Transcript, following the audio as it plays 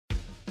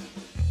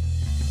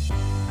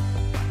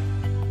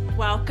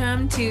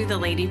Welcome to the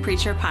Lady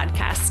Preacher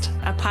Podcast,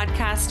 a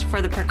podcast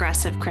for the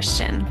progressive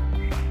Christian.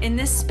 In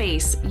this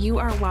space, you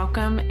are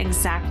welcome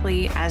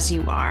exactly as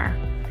you are.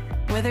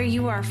 Whether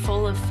you are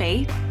full of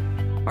faith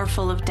or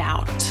full of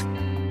doubt,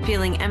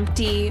 feeling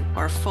empty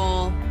or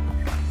full,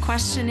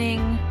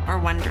 questioning or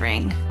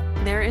wondering,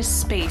 there is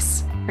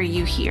space for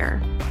you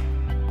here.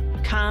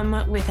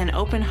 Come with an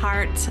open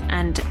heart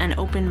and an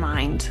open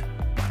mind.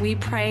 We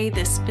pray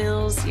this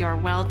fills your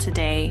well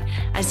today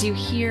as you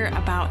hear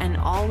about an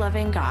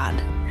all-loving God,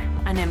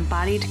 an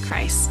embodied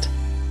Christ,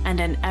 and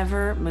an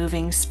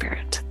ever-moving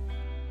Spirit.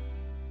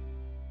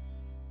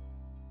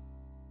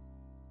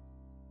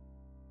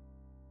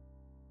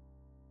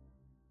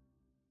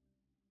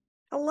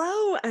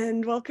 Hello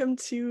and welcome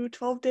to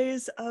 12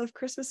 Days of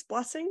Christmas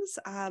Blessings.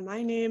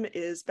 My name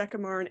is Becca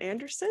Marin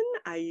Anderson.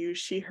 I use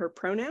she, her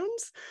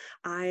pronouns.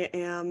 I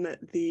am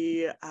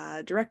the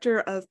Director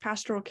of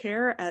Pastoral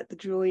Care at the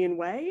Julian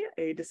Way,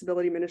 a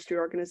disability ministry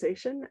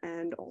organization,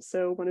 and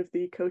also one of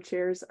the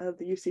co-chairs of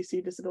the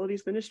UCC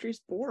Disabilities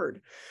Ministries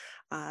Board.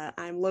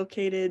 I'm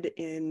located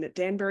in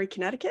Danbury,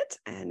 Connecticut,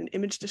 and an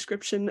image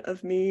description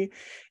of me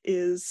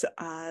is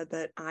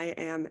that I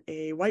am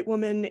a white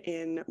woman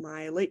in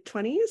my late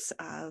 20s,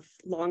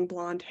 long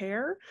blonde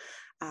hair,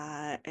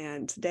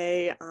 and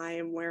today I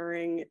am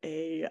wearing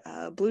a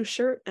blue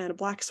shirt and a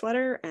black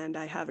sweater, and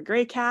I have a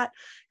gray cat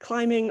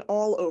climbing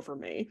all over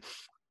me.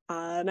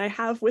 And I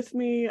have with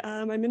me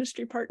my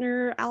ministry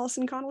partner,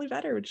 Allison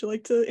Connolly-Vetter. Would you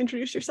like to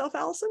introduce yourself,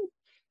 Allison?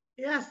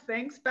 Yes,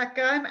 thanks,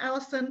 Becca. I'm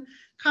Allison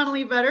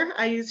Connolly-Vetter.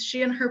 I use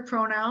she and her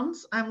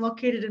pronouns. I'm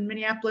located in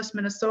Minneapolis,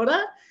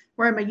 Minnesota,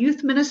 where I'm a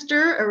youth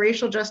minister, a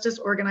racial justice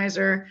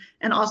organizer,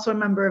 and also a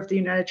member of the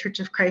United Church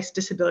of Christ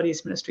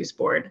Disabilities Ministries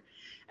Board.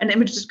 An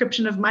image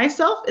description of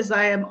myself is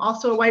I am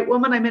also a white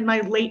woman. I'm in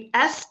my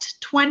late-est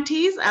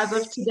 20s as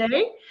of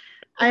today.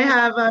 I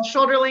have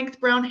shoulder-length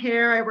brown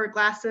hair, I wear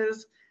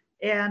glasses,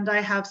 and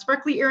I have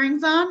sparkly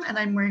earrings on, and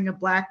I'm wearing a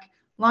black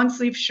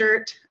long-sleeve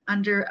shirt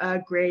under a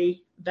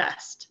gray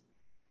vest.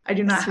 I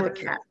do not have a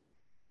cat.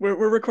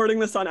 We're recording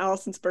this on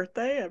Allison's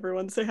birthday.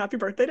 Everyone say happy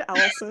birthday to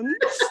Allison.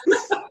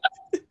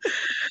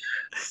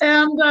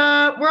 And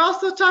we're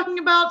also talking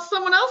about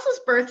someone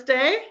else's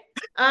birthday,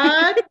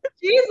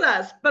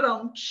 Jesus.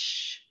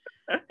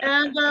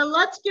 And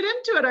let's get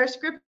into it. Our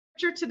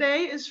scripture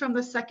today is from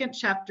the second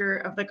chapter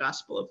of the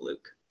Gospel of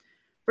Luke,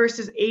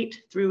 verses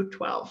 8 through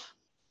 12.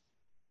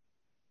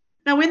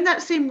 Now in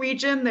that same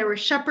region, there were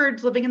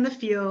shepherds living in the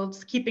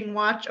fields, keeping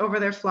watch over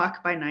their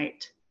flock by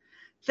night.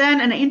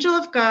 Then an angel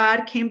of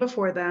God came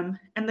before them,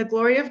 and the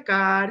glory of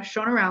God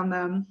shone around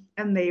them,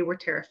 and they were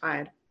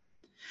terrified.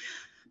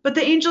 But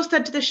the angel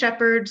said to the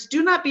shepherds,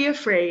 "Do not be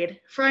afraid,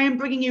 for I am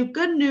bringing you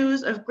good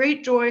news of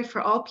great joy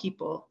for all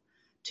people.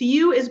 To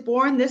you is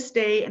born this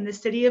day in the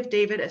city of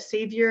David a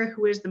Savior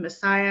who is the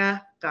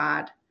Messiah,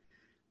 God.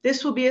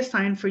 This will be a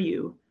sign for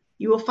you.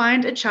 You will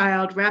find a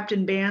child wrapped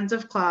in bands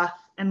of cloth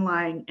and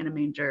lying in a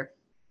manger."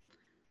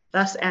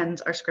 Thus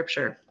ends our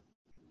scripture.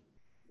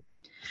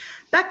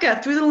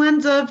 Becca, through the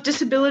lens of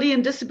disability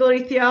and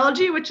disability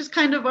theology, which is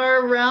kind of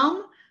our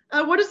realm,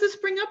 what does this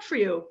bring up for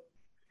you?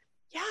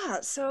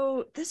 Yeah,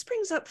 so this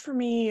brings up for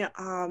me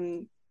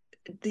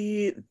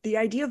the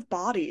idea of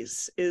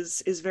bodies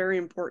is very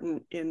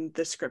important in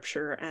this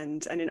scripture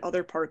and in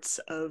other parts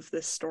of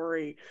this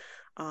story.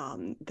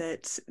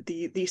 That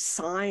the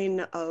sign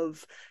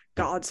of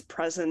God's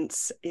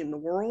presence in the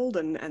world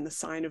and the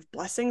sign of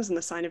blessings and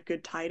the sign of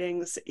good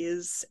tidings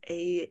is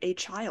a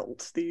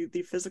child,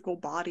 the physical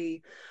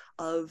body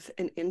of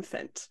an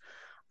infant.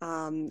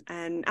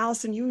 And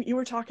Allison, you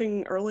were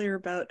talking earlier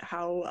about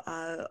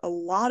how a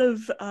lot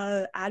of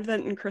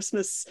Advent and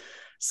Christmas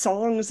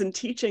songs and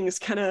teachings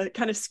kind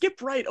of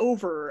skip right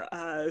over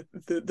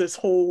this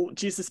whole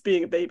Jesus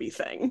being a baby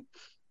thing.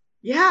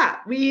 Yeah,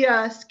 we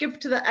skip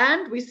to the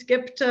end. We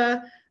skip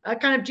to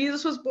kind of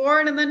Jesus was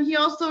born, and then he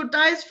also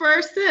dies for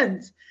our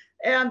sins.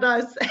 And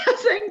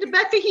saying to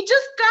Becca, he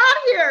just got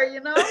here,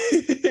 you know.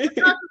 We're talking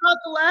about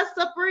the Last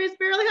Supper. He's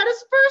barely had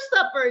his first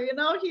supper, you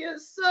know. He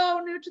is so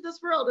new to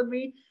this world, and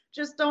we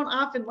just don't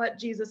often let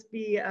Jesus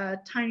be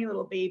a tiny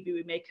little baby.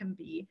 We make him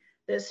be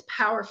this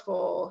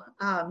powerful,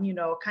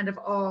 kind of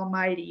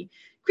almighty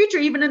creature.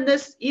 Even in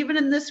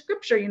this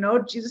scripture, you know,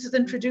 Jesus is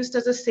introduced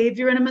as a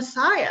savior and a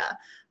Messiah.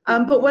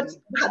 But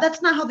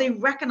that's not how they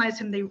recognize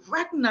him. They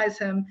recognize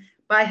him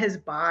by his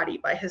body,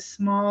 by his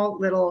small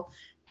little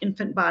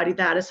infant body.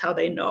 That is how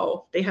they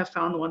know they have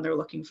found the one they're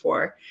looking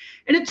for.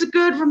 And it's a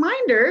good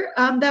reminder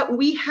that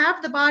we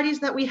have the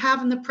bodies that we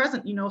have in the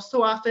present, you know,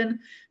 so often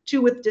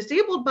too with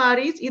disabled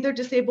bodies, either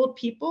disabled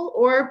people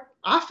or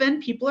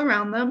often people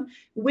around them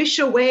wish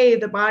away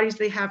the bodies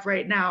they have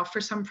right now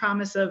for some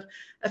promise of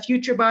a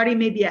future body,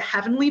 maybe a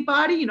heavenly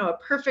body, you know, a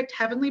perfect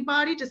heavenly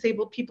body.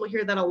 Disabled people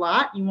hear that a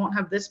lot. You won't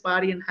have this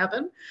body in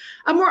heaven.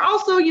 We're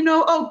also, you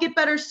know, oh, get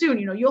better soon.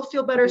 You know, you'll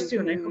feel better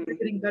soon. I hope you're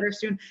getting better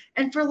soon.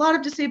 And for a lot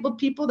of disabled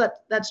people,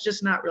 that's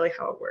just not really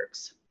how it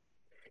works.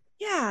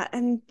 Yeah.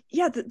 And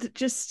yeah,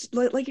 just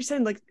like you're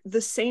saying, like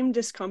the same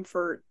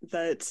discomfort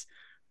that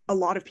a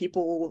lot of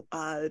people,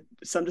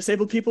 some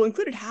disabled people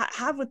included,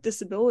 have with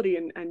disability,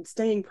 and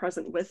staying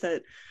present with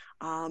it.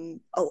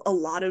 A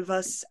lot of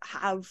us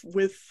have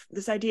with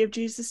this idea of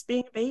Jesus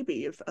being a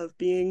baby, of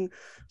being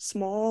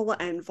small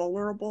and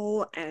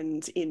vulnerable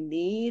and in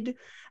need,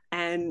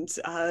 and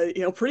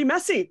pretty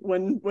messy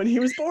when he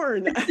was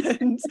born,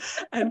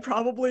 and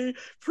probably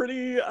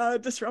pretty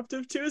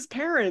disruptive to his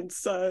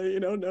parents.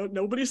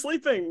 Nobody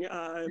sleeping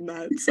in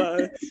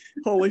that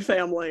Holy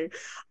Family.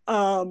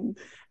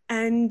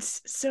 And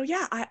so,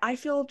 yeah, I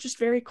feel just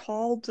very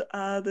called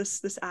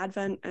this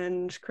Advent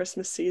and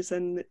Christmas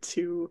season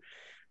to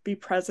be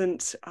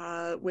present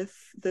with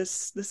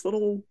this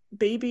little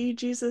baby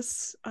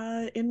Jesus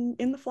in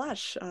the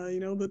flesh.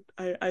 That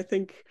I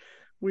think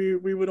we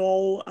would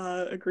all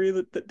agree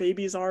that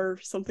babies are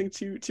something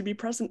to be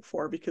present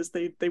for, because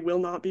they will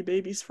not be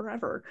babies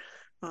forever.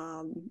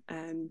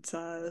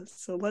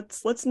 So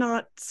let's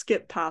not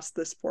skip past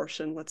this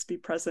portion. Let's be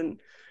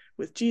present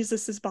with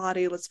Jesus's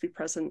body. Let's be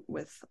present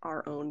with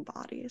our own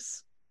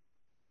bodies.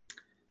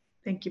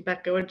 Thank you,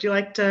 Becca. Would you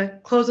like to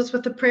close us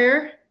with a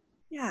prayer?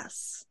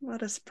 Yes,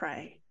 let us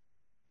pray.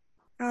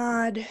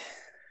 God,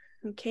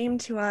 who came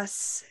to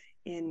us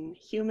in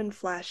human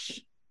flesh,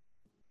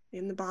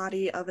 in the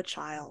body of a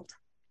child,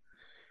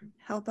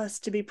 help us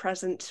to be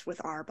present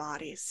with our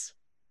bodies.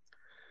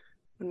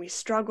 When we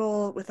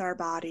struggle with our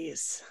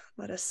bodies,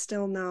 let us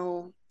still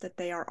know that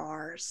they are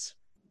ours.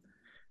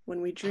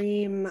 When we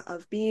dream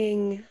of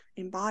being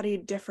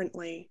embodied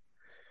differently,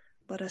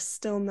 let us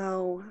still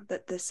know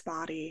that this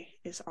body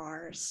is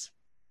ours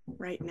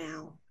right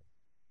now.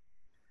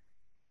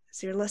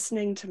 As you're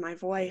listening to my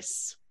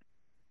voice,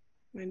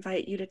 I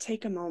invite you to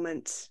take a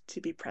moment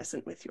to be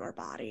present with your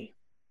body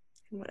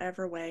in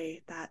whatever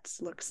way that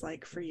looks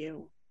like for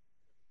you.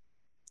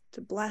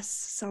 To bless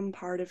some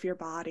part of your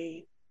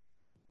body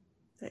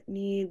that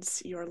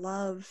needs your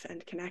love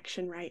and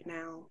connection right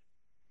now,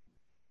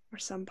 or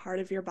some part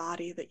of your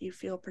body that you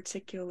feel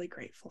particularly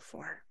grateful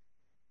for.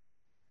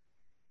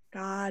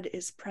 God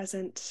is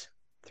present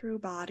through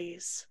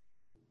bodies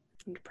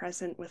and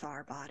present with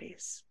our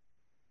bodies.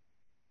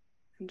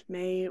 And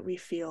may we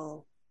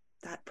feel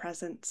that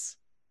presence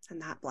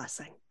and that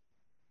blessing.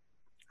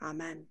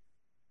 Amen.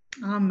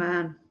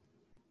 Amen.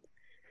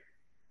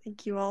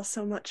 Thank you all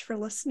so much for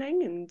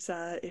listening. And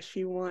if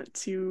you want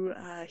to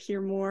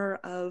hear more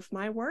of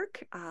my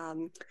work,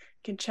 you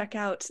can check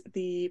out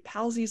the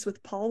Palsies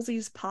with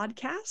Palsies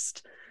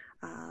podcast.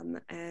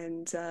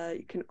 And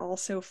you can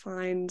also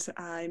find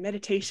a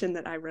meditation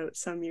that I wrote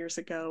some years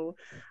ago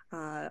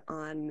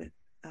on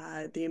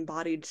the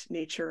embodied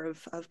nature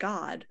of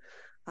God.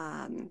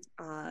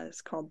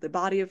 It's called The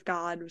Body of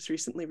God. It was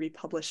recently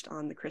republished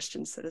on The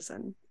Christian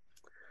Citizen.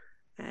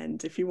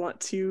 And if you want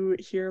to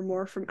hear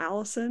more from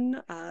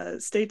Allison,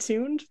 stay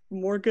tuned.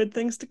 More good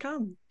things to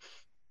come.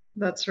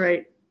 That's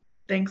right.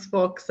 Thanks,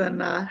 folks,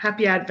 and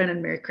happy Advent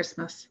and Merry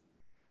Christmas.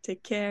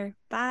 Take care.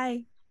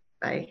 Bye.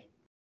 Bye.